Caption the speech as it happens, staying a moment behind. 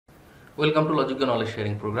Welcome to logic knowledge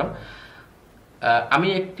sharing programme. আমি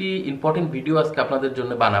একটি important video আজকে আপনাদের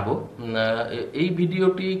জন্য বানাবো। এই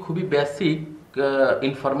ভিডিওটি খুবই বেসিক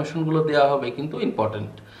ইনফরমেশনগুলো দেওয়া হবে, কিন্তু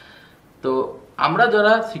ইম্পর্টেন্ট। তো আমরা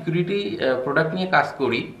যারা সিকিউরিটি প্রোডাক্ট নিয়ে কাজ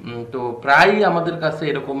করি, তো প্রায়ই আমাদের কাছে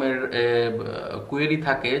এরকমের কোয়েরি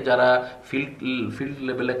থাকে যারা ফিল্ড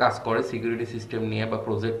লেভেলে কাজ করে সিকিউরিটি সিস্টেম নিয়ে বা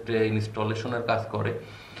প্রজেক্ট ইনস্টলেশনের কাজ করে।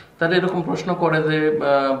 তারা এরকম প্রশ্ন করে যে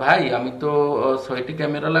ভাই আমি তো 6টি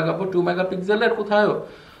ক্যামেরা লাগাবো 2 মেগাপিক্সেলের কোথাও,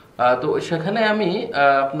 তো সেখানে আমি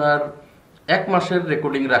আপনার 1 মাসের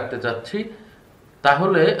রেকর্ডিং রাখতে চাচ্ছি,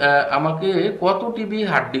 তাহলে আমাকে কত টিবি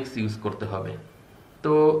হার্ড ডিস্ক ইউজ করতে হবে?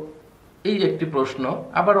 তো এই একটি প্রশ্ন।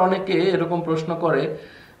 আবার অনেকে এরকম প্রশ্ন করে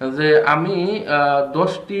যে আমি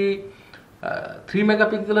 10টি 3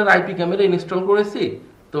 মেগাপিক্সেলের আইপি ক্যামেরা ইনস্টল করেছি,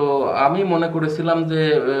 তো আমি মনে করেছিলাম যে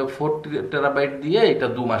 4 টেরাবাইট দিয়ে এটা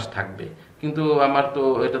 2 মাস থাকবে, কিন্তু আমার তো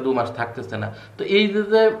এটা 2 মাস থাকতেছে না। তো এই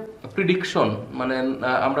যে প্রিডিকশন, মানে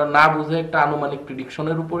আমরা না বুঝে একটা আনুমানিক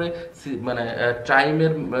প্রিডিকশনের উপরে মানে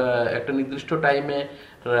টাইমের একটা নির্দিষ্ট টাইমে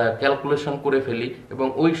ক্যালকুলেশন করে ফেলি, এবং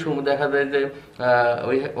ওই সময় দেখা যায় যে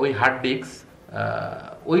ওই হার্ড ডিস্ক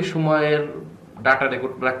ওই সময়ের ডাটা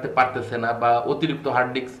রেকর্ড রাখতে পারতেছে না, বা অতিরিক্ত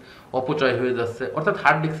হার্ড ডিস্ক অপচয় হয়ে যাচ্ছে, অর্থাৎ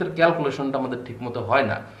হার্ড ডিস্কের ক্যালকুলেশনটা আমাদের ঠিকমতো হয়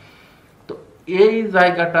না। তো এই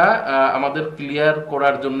জায়গাটা আমাদের ক্লিয়ার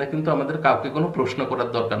করার জন্য কিন্তু আমাদের কাউকে কোনো প্রশ্ন করার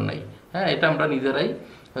দরকার নাই। হ্যাঁ, এটা আমরা নিজেরাই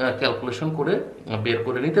ক্যালকুলেশন করে বের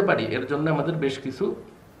করে নিতে পারি। এর জন্য আমাদের বেশ কিছু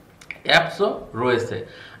অ্যাপসও রয়েছে।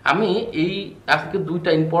 আমি এই আজকে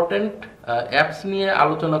 2টা ইম্পর্ট্যান্ট অ্যাপস নিয়ে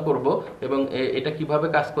আলোচনা করব, এবং এটা কিভাবে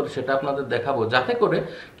কাজ করে সেটা আপনাদের দেখাবো, যাতে করে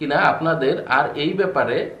কিনা আপনাদের আর এই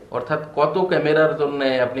ব্যাপারে, অর্থাৎ কত ক্যামেরার জন্য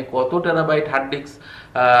আপনি কত টেরাবাইট হার্ড ডিস্ক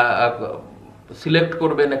সিলেক্ট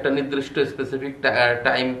করবেন একটা নির্দিষ্ট স্পেসিফিক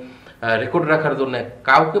টাইম রেকর্ড রাখার জন্য,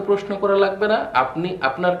 কাউকে প্রশ্ন করা লাগবে না। আপনি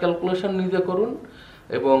আপনার ক্যালকুলেশন নিজে করুন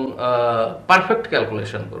এবং পারফেক্ট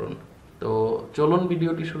ক্যালকুলেশন করুন। তো চলুন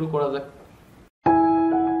ভিডিওটি শুরু করা যাক।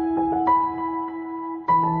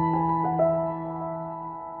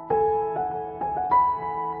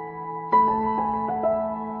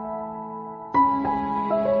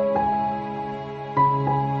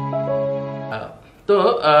 তো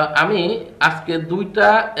আমি আজকে 2টা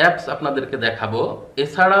অ্যাপস আপনাদেরকে দেখাবো।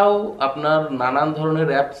 এছাড়াও আপনার নানান ধরনের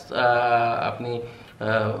অ্যাপস আপনি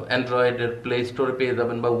অ্যান্ড্রয়েডের প্লে স্টোরে পেয়ে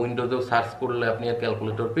যাবেন, বা উইন্ডোজেও সার্চ করলে আপনি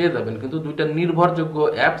ক্যালকুলেটর পেয়ে যাবেন। কিন্তু 2টা নির্ভরযোগ্য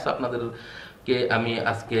অ্যাপস আপনাদেরকে আমি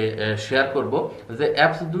আজকে শেয়ার করব, যে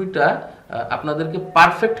অ্যাপস 2টা আপনাদেরকে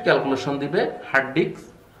পারফেক্ট ক্যালকুলেশন দিবে হার্ড ডিস্ক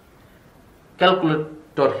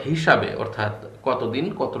ক্যালকুলেটর হিসাবে, অর্থাৎ কতদিন,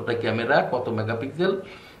 কতটা ক্যামেরা, কত মেগাপিক্সেল,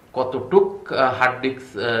 কতটুক হার্ড ডিস্ক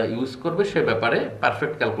ইউজ করবে সে ব্যাপারে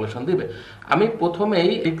পারফেক্ট ক্যালকুলেশন দিবে। আমি প্রথমেই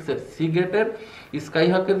সিগেটের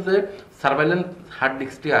স্কাইহকের যে সার্ভেলেন্স হার্ড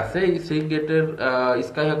ডিস্কটি আছে, এই সিগেটের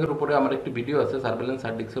স্কাইহকের উপরে আমার একটি ভিডিও আছে সার্ভেলেন্স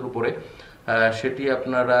হার্ড ডিস্কের উপরে, সেটি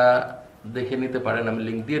আপনারা দেখে নিতে পারেন, আমি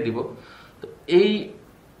লিঙ্ক দিয়ে দিব। তো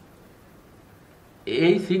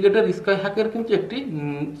এই সিগেটের স্কাইহকের কিন্তু একটি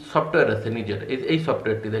সফটওয়্যার আছে নিজের। এই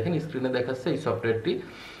সফটওয়্যারটি দেখেন, স্ক্রিনে দেখাচ্ছে এই সফটওয়্যারটি।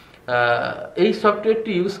 এই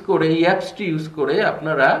সফটওয়্যারটি ইউজ করে, এই অ্যাপসটি ইউজ করে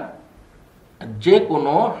আপনারা যে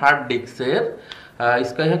কোনো হার্ড ডিস্কের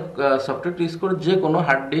স্কাইহ্যাক সফটওয়্যারটি ইউজ করে যে কোনো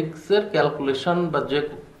হার্ড ডিস্কের ক্যালকুলেশন, বা যে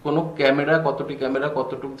কোনো ক্যামেরা কতটি ক্যামেরা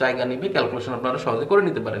কতটুকু জায়গা নিবে ক্যালকুলেশন আপনারা সহজে করে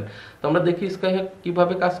নিতে পারেন। তো আমরা দেখি স্কাইহ্যাক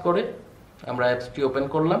কিভাবে কাজ করে। আমরা অ্যাপসটি ওপেন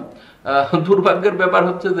করলাম। দুর্ভাগ্যের ব্যাপার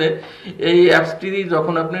হচ্ছে যে এই অ্যাপসটি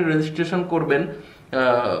যখন আপনি রেজিস্ট্রেশন করবেন,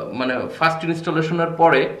 মানে ফার্স্ট ইনস্টলেশনের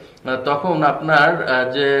পরে, তখন আপনার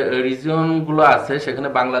যে রিজিয়নগুলো আছে সেখানে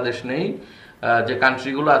বাংলাদেশ নেই, যে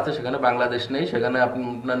কান্ট্রিগুলো আছে সেখানে বাংলাদেশ নেই, সেখানে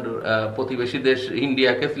আপনার প্রতিবেশী দেশ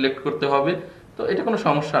ইন্ডিয়াকে সিলেক্ট করতে হবে। তো এটা কোনো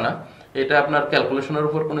সমস্যা না, এটা আপনার ক্যালকুলেশনের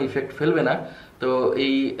উপর কোনো ইফেক্ট ফেলবে না। তো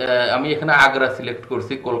এই আমি এখানে আগ্রা সিলেক্ট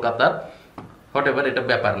করছি, কলকাতার, হোয়াটএভার, এটা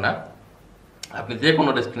ব্যাপার না, আপনি যে কোনো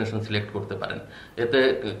ডেস্টিনেশন সিলেক্ট করতে পারেন, এতে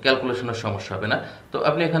ক্যালকুলেশনের সমস্যা হবে না। তো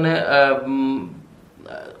আপনি এখানে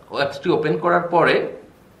অ্যাপসটি ওপেন করার পরে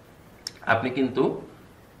আপনি কিন্তু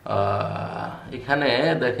এখানে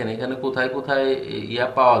দেখেন, এখানে কোথায় কোথায় ইয়া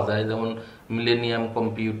পাওয়া যায়, যেমন মিলেনিয়াম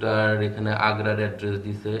কম্পিউটার, এখানে আগ্রার অ্যাড্রেস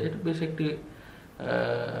দিছে। এটা বেশ একটি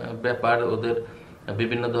ব্যাপার, ওদের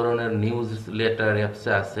বিভিন্ন ধরনের নিউজ লেটার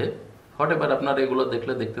অ্যাপসে আছে। হোয়াটএভার, আপনারা এগুলো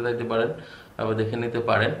দেখলে দেখতে যাইতে পারেন, আবার দেখে নিতে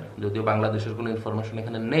পারেন, যদিও বাংলাদেশের কোনো ইনফরমেশন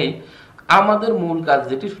এখানে নেই। আমাদের মূল কাজ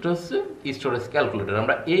যেটি, সেটা হচ্ছে স্টোরেজ ক্যালকুলেটর।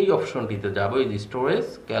 আমরা এই অপশনটিতে যাব, এই যে স্টোরেজ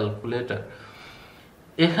ক্যালকুলেটর।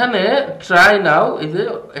 এখানে ট্রাই নাও, এই যে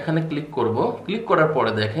এখানে ক্লিক করব। ক্লিক করার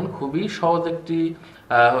পরে দেখেন খুবই সহজ একটি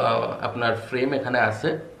আপনার ফ্রেম এখানে আছে,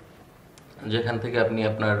 যেখান থেকে আপনি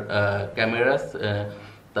আপনার ক্যামেরাস,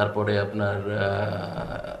 তারপরে আপনার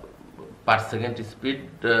পার সেকেন্ড স্পিড,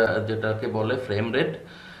 যেটাকে বলে ফ্রেম রেট,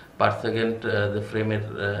 পার সেকেন্ড যে ফ্রেমের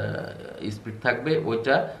স্পিড থাকবে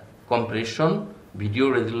ওইটা, compression, video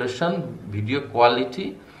resolution, video quality,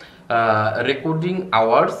 recording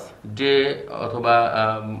hours, যে অথবা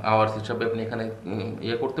আওয়ার্স হিসাবে আপনি এখানে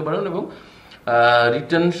ইয়ে করতে পারেন, এবং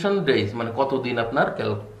রিটেনশন ডেজ মানে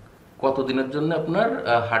কতদিনের জন্য আপনার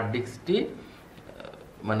হার্ড ডিস্কটি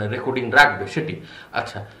মানে রেকর্ডিং রাখবে সেটি।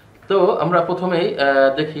 আচ্ছা, তো আমরা প্রথমেই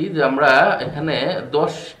দেখি যে আমরা এখানে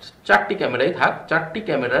 4টি ক্যামেরাই থাক, 4টি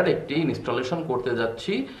ক্যামেরার একটি ইনস্টলেশন করতে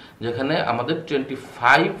যাচ্ছি, যেখানে আমাদের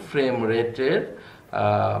 25 ফ্রেম রেটের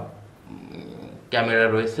ক্যামেরা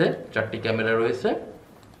রয়েছে, 4টি ক্যামেরা রয়েছে,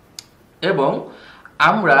 এবং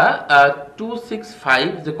আমরা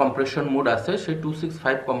 265 যে কম্প্রেশন মোড আছে সেই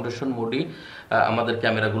 265 কম্প্রেশন মোডই আমাদের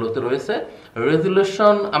ক্যামেরাগুলোতে রয়েছে।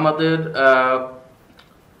 রেজুলেশন আমাদের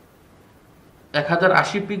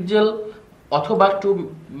 1080 পিক্সেল অথবা 2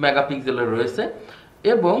 মেগাপিক্সেলের রয়েছে,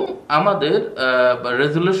 এবং আমাদের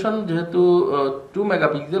রেজুলেশন যেহেতু 2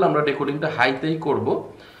 মেগাপিক্সেল, আমরা রেকর্ডিংটা হাইতেই করব।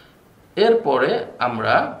 এরপরে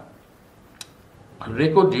আমরা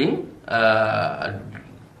রেকর্ডিং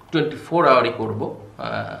 24 আওয়ারই করব,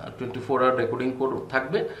 24 আওয়ার রেকর্ডিং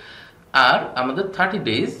থাকবে। আর আমাদের 30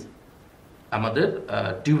 ডেজ আমাদের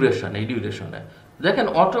ডিউরেশন, এই ডিউরেশনে দেখেন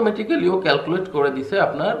অটোমেটিক্যালি ও ক্যালকুলেট করে দিছে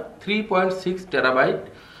আপনার 3.6 টেরাবাইট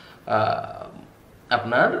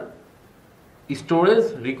আপনার স্টোরেজ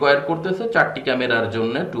রিকোয়ার করতেছে 4টি ক্যামেরার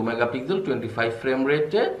জন্য, 2 মেগাপিক্সেল 25 ফ্রেম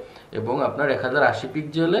রেটে, এবং আপনার 1080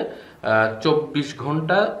 পিক্সেলে 24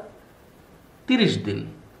 ঘন্টা 30 দিন।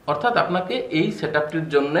 অর্থাৎ আপনাকে এই সেটআপটির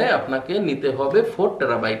জন্য আপনাকে নিতে হবে 4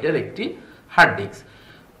 টেরাবাইটের একটি হার্ড ডিস্ক।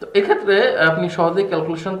 তো এক্ষেত্রে আপনি সহজেই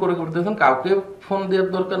ক্যালকুলেশন করে করতেছেন, কাউকে ফোন দেওয়ার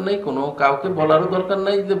দরকার নেই, কাউকে বলারও দরকার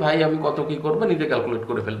নেই যে ভাই আমি কত কি করবো, নিজে ক্যালকুলেট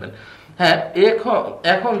করে ফেলবেন। হ্যাঁ,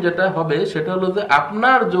 এখন যেটা হবে সেটা হলো যে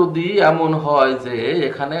আপনার যদি এমন হয় যে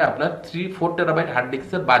এখানে আপনার 3-4 টেরাবাইট হার্ড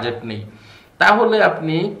ডিস্কের বাজেট নেই, তাহলে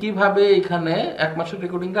আপনি কিভাবে এখানে 1 মাসের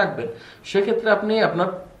রেকর্ডিং রাখবেন? সেক্ষেত্রে আপনি আপনার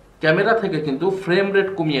ক্যামেরা থেকে কিন্তু ফ্রেম রেট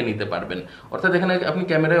কমিয়ে নিতে পারবেন। অর্থাৎ এখানে আপনি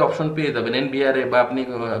ক্যামেরায় অপশন পেয়ে যাবেন এনবিআরে, বা আপনি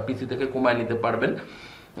পিসি থেকে কমায় নিতে পারবেন।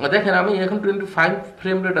 দেখেন আমি এখন 25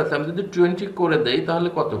 ফ্রেম রেট আছে, আমি যদি 20 করে দেই তাহলে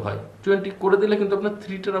কত হয়? 20 করে দিলে কিন্তু আপনার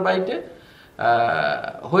 3 টেরাবাইটে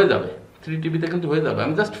হয়ে যাবে, 3 টিবিতে কিন্তু হয়ে যাবে।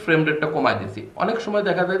 আমি জাস্ট ফ্রেম রেটটা কমাই দিয়েছি। অনেক সময়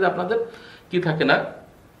দেখা যায় যে আপনাদের কি থাকে না,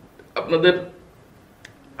 আপনাদের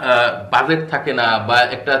বাজেট থাকে না, বা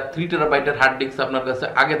একটা 3 টেরাবাইটের হার্ড ডিস্ক আপনার কাছে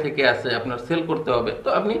আগে থেকে আছে, আপনার সেল করতে হবে, তো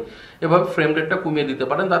আপনি এভাবে ফ্রেম রেটটা কমিয়ে দিতে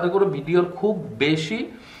পারেন, তাতে করে ভিডিওর খুব বেশি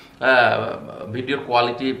ভিডিওর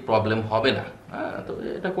কোয়ালিটি প্রবলেম হবে না। তো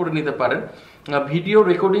এটা করে নিতে পারেন। ভিডিও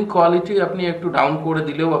রেকর্ডিং কোয়ালিটি আপনি একটু ডাউন করে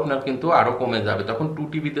দিলেও আপনার কিন্তু আরো কমে যাবে, তখন 2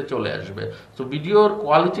 টিবিতে চলে আসবে। তো ভিডিওর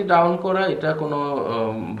কোয়ালিটি ডাউন করা এটা কোনো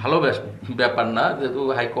ভালো ব্যাপার না, যেহেতু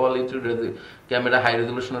হাই কোয়ালিটির ক্যামেরা, হাই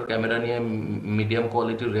রেজলিউশনের ক্যামেরা নিয়ে মিডিয়াম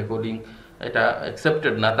কোয়ালিটির রেকর্ডিং এটা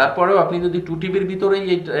অ্যাকসেপ্টেড না। তারপরেও আপনি যদি 2 টিবির ভিতরেই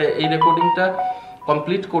এই রেকর্ডিংটা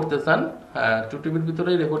কমপ্লিট করতে চান, 2 টিবির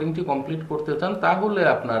ভিতরেই রেকর্ডিংটি কমপ্লিট করতে চান, তাহলে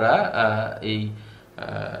আপনারা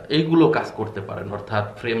এইগুলো কাজ করতে পারেন। অর্থাৎ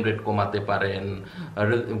ফ্রেম রেট কমাতে পারেন,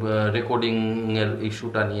 রেকর্ডিং এর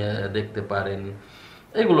ইস্যুটা নিয়ে দেখতে পারেন,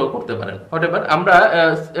 এগুলো করতে পারেন। হোয়াটএভার, আমরা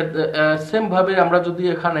সেম ভাবে আমরা যদি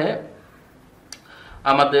এখানে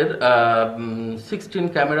আমাদের 16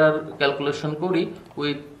 ক্যামেরার ক্যালকুলেশন করি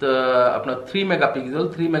উইথ আপনার 3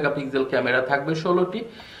 মেগাপিক্সেল ক্যামেরা থাকবে 16টি,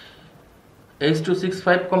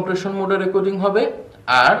 H.265 কম্প্রেশন মোডে রেকর্ডিং হবে,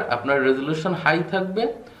 আর আপনার রেজুলেশন হাই থাকবে,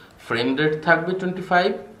 ফ্রেম রেট থাকবে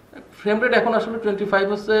 25। ফ্রেম রেট এখন আসলে 25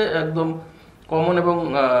 হচ্ছে একদম কমন, এবং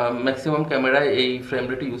ম্যাক্সিমাম ক্যামেরায় এই ফ্রেম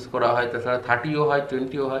রেট ইউজ করা হয়। তাছাড়া 30ও হয়,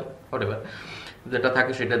 20ও হয়, হোয়াটএভার যেটা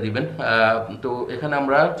থাকে সেটা দিবেন। তো এখানে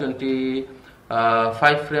আমরা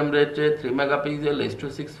 25 ফ্রেম রেটে 3 megapixel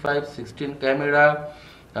H.265 16 camera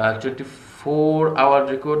 24 hour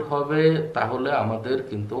record হবে, তাহলে আমাদের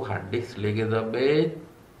কিন্তু হার্ড ডিস্ক লেগে যাবে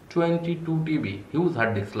 22 টিবি, হিউজ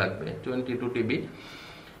হার্ড ডিস্ক লাগবে 22 টিবি।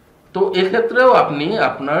 তো এক্ষেত্রেও আপনি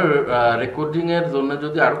আপনার রেকর্ডিং এর জন্য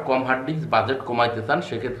যদি আরো কম হার্ড ডিস্ক বাজেট কমাইতে চান,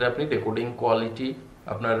 সেক্ষেত্রে আপনি রেকর্ডিং কোয়ালিটি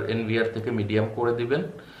আপনার এনভিআর থেকে মিডিয়াম করে দিবেন।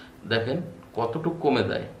 দেখেন কতটুকু কমে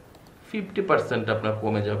যায়, 50% আপনার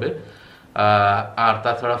কমে যাবে। আর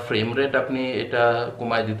তাছাড়া ফ্রেম রেট আপনি এটা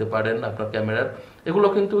কমায় দিতে পারেন আপনার ক্যামেরার। এগুলো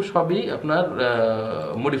কিন্তু সবই আপনার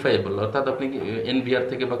মডিফাইয়েবল, অর্থাৎ আপনি এনভিআর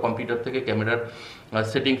থেকে বা কম্পিউটার থেকে ক্যামেরার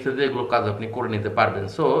সেটিংসে যে এগুলো কাজ আপনি করে নিতে পারবেন।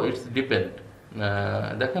 So it's depend.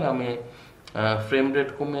 দেখেন আমি ফ্রেম রেট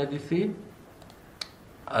কমিয়ে দিছি,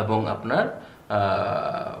 এবং আপনার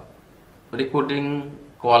রেকর্ডিং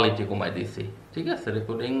কোয়ালিটি কমাই দিয়েছি, ঠিক আছে,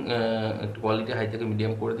 রেকর্ডিং একটু কোয়ালিটি হাই থেকে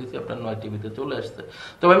মিডিয়াম করে দিয়েছি, আপনার 9 টিভিতে চলে আসছে।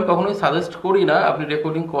 তবে আমি কখনোই সাজেস্ট করি না আপনি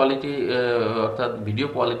রেকর্ডিং কোয়ালিটি অর্থাৎ ভিডিও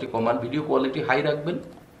কোয়ালিটি কমান, ভিডিও কোয়ালিটি হাই রাখবেন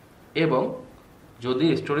এবং যদি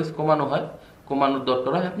স্টোরেজ কমানো হয়, কমানোর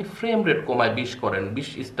দরকার হয় আপনি ফ্রেম রেট কমায় 20 করেন, 20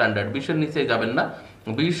 স্ট্যান্ডার্ড, 20-এর নিচে যাবেন না।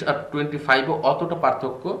 20 আর 25 অতটা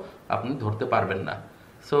পার্থক্য আপনি ধরতে পারবেন না।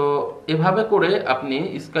 সো এভাবে করে আপনি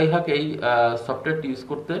স্কাইহাক এই সফটওয়্যারটি ইউজ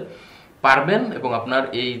করতে পারবেন এবং আপনার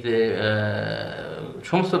এই যে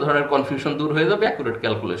সমস্ত ধরনের কনফিউশন দূর হয়ে যাবে, অ্যাকুরেট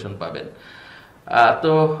ক্যালকুলেশন পাবেন।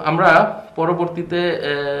 তো আমরা পরবর্তীতে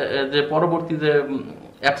পরবর্তী যে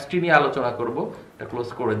অ্যাপসটি নিয়ে আলোচনা করব, এটা ক্লোজ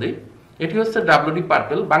করে দিই। এটি হচ্ছে ডাব্লিউডি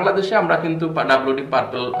পার্পেল। বাংলাদেশে আমরা কিন্তু WD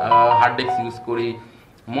purple hard disk use করি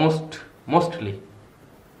মোস্টলি,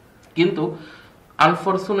 কিন্তু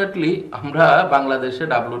আনফরচুনেটলি আমরা বাংলাদেশে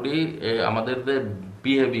ডাব্লিউডি আমাদের যে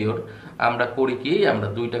বিহেভিয়র, আমরা করি কি, আমরা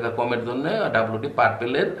 2 টাকা কমের জন্য ডাব্লিউডি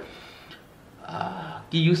পার্পেলের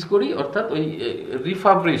কি ইউজ করি, অর্থাৎ ওই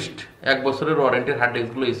রিফাবরিশড 1 বছরের ওয়ারেন্টির হার্ড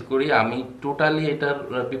ডিস্কগুলো ইউজ করি। আমি টোটালি এটার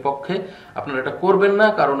বিপক্ষে, আপনারা এটা করবেন না,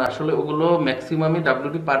 কারণ আসলে ওগুলো ম্যাক্সিমামই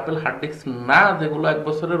ডাব্লিউডি পার্পেল হার্ড ডিস্ক না, যেগুলো 1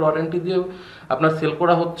 বছরের ওয়ারেন্টি দিয়ে আপনার সেল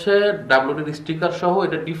করা হচ্ছে ডাব্লিউডির স্টিকার সহ।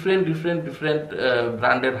 এটা ডিফারেন্ট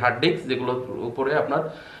ব্র্যান্ডের হার্ড ডিস্ক, যেগুলোর উপরে আপনার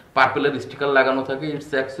পার্পেলের স্টিকার লাগানো থাকে।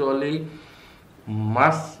 It's actually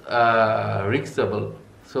mass রিস্কেবল।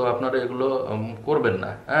 সো আপনারা এগুলো করবেন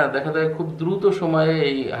না। হ্যাঁ, দেখা যায় খুব দ্রুত সময়ে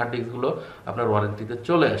এই হার্ড ডিস্কগুলো আপনার ওয়ারেন্টিতে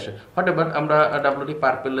চলে আসে। হোয়াট এভার, আমরা ডাব্লিউডি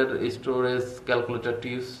পার্পেলের স্টোরেজ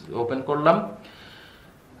ক্যালকুলেটরটি ওপেন করলাম,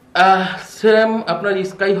 সেম আপনার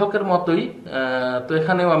স্কাইহকের মতোই। তো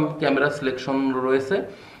এখানেও আমি ক্যামেরা সিলেকশন রয়েছে,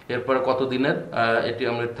 এরপরে কত দিনের, এটি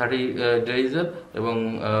আমরা 30 ডেজের এবং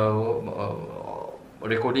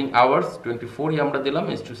রেকর্ডিং আওয়ার্স 24ই আমরা দিলাম।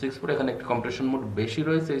 H.264 এখানে একটি কম্প্রেশন মোড বেশি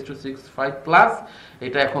রয়েছে, H.265 প্লাস।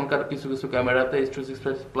 এটা এখনকার কিছু ক্যামেরাতে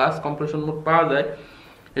H.265 প্লাস কম্প্রেশন মোড পাওয়া যায়,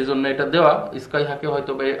 এই জন্য এটা দেওয়া। স্কাইহাকে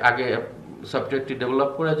হয়তো আগে সফটওয়্যারটি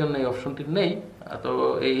ডেভেলপ করার জন্য এই অপশনটি নেই, তো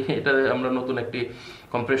এটা আমরা নতুন একটি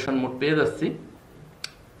কম্প্রেশন মোড পেয়ে যাচ্ছি।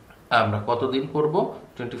 আমরা কতদিন করব,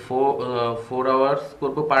 24 আওয়ার্স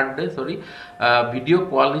করব per day, sorry. Video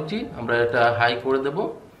quality আমরা এটা হাই করে দেব,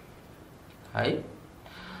 হাই।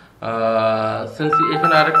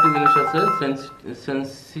 এখানে আরেকটি জিনিস আছে,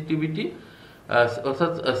 সেন্সিটিভিটি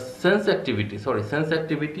অর্থাৎ সেন্স অ্যাক্টিভিটি।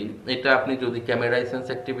 এটা আপনি যদি ক্যামেরায় সেন্স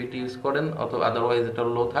অ্যাক্টিভিটি ইউজ করেন, অথবা আদারওয়াইজ এটা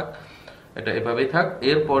লো থাক, এটা এভাবেই থাক।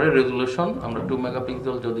 এরপরে রেজুলেশন আমরা 2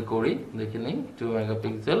 মেগাপিক্সেল যদি করি, দেখে নিই 2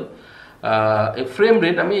 মেগাপিক্সেল। এই ফ্রেম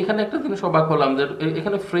রেট, আমি এখানে একটা জিনিস অবাক হলাম যে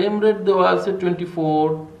এখানে ফ্রেম রেট দেওয়া আছে 24,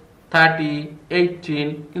 30, 18,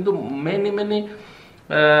 কিন্তু many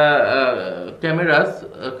cameras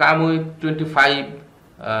come with 25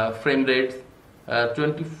 frame rates,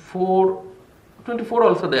 24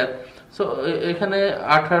 also there. So এখানে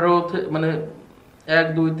 18 মানে 1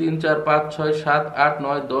 2 3 4 5 6 7 8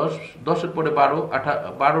 9 10, 10 এর পরে 12,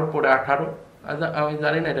 12 এর পরে 18, আমি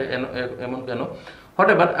জানি না এটা এমন কেন।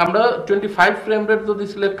 হোয়াটএভার, আমরা 25 ফ্রেম রেট যদি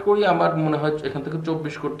সিলেক্ট করি, আমার মনে হয় এখান থেকে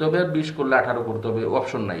 24 করতে হবে, আর 20 করলে 18 করতে হবে,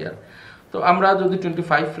 অপশন নাই আর। তো আমরা যদি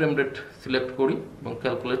 25 ফ্রেম রেট সিলেক্ট করি এবং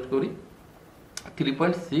ক্যালকুলেট করি,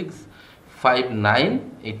 3.659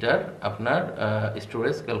 এটার আপনার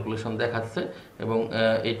স্টোরেজ ক্যালকুলেশন দেখাচ্ছে। এবং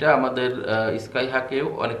এটা আমাদের স্কাইহাকেও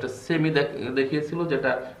অনেকটা সেমি দেখিয়েছিল,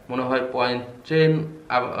 যেটা মনে হয় 0.10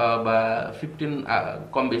 বা 15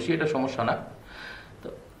 কম বেশি, এটা সমস্যা না। তো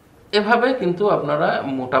এভাবে কিন্তু আপনারা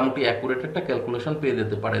মোটামুটি অ্যাকুরেট একটা ক্যালকুলেশন পেয়ে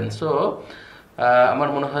যেতে পারেন। সো আমার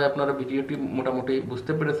মনে হয় আপনারা ভিডিওটি মোটামুটি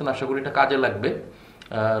বুঝতে পেরেছেন, আশা করি এটা কাজে লাগবে।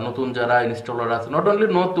 নতুন যারা ইনস্টলার আছে, নট অনলি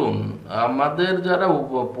নতুন, আমাদের যারা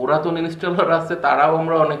পুরাতন ইনস্টলার আছে তারাও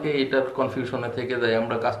আমরা অনেকে এটার কনফিউশনে থেকে যাই,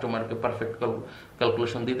 আমরা কাস্টমারকে পারফেক্ট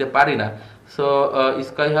ক্যালকুলেশন দিতে পারি না। সো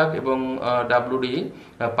স্কাইহাক এবং ডাব্লিউডি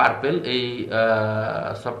পার্পেল এই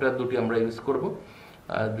সফটওয়্যার দুটি আমরা ইউজ করব।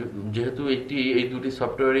 যেহেতু এই দুটি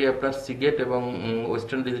সফটওয়্যারই আপনার সিগেট এবং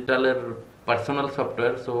western ডিজিটালের personal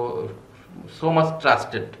software, so much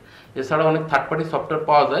trusted. এছাড়া অনেক থার্ড পার্টি সফটওয়্যার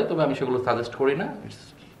পাওয়া যায়, তবে আমি সেগুলো সাজেস্ট করি না। It's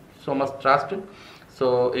so much trusted. So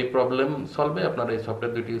এই প্রবলেম সলভে আপনারা এই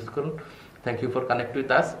সফটওয়্যার দুটি ইউজ করুন। Thank you for connect with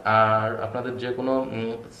us. আর আপনাদের যে কোনো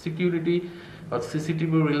সিকিউরিটি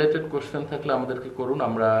সিসিটিভি রিলেটেড কোয়েশ্চেন থাকলে আমাদেরকে করুন।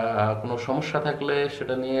 আমরা কোনো সমস্যা থাকলে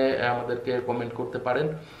সেটা নিয়ে আমাদেরকে কমেন্ট করতে পারেন,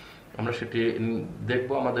 আমরা সেটি দেখব।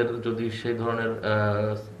 আমাদের যদি সেই ধরনের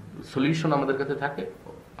সলিউশন আমাদের কাছে থাকে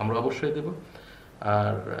আমরা অবশ্যই দেব।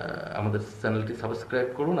 আর আমাদের চ্যানেলটি সাবস্ক্রাইব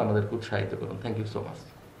করুন, আমাদেরকে উৎসাহিত করুন। Thank you so much.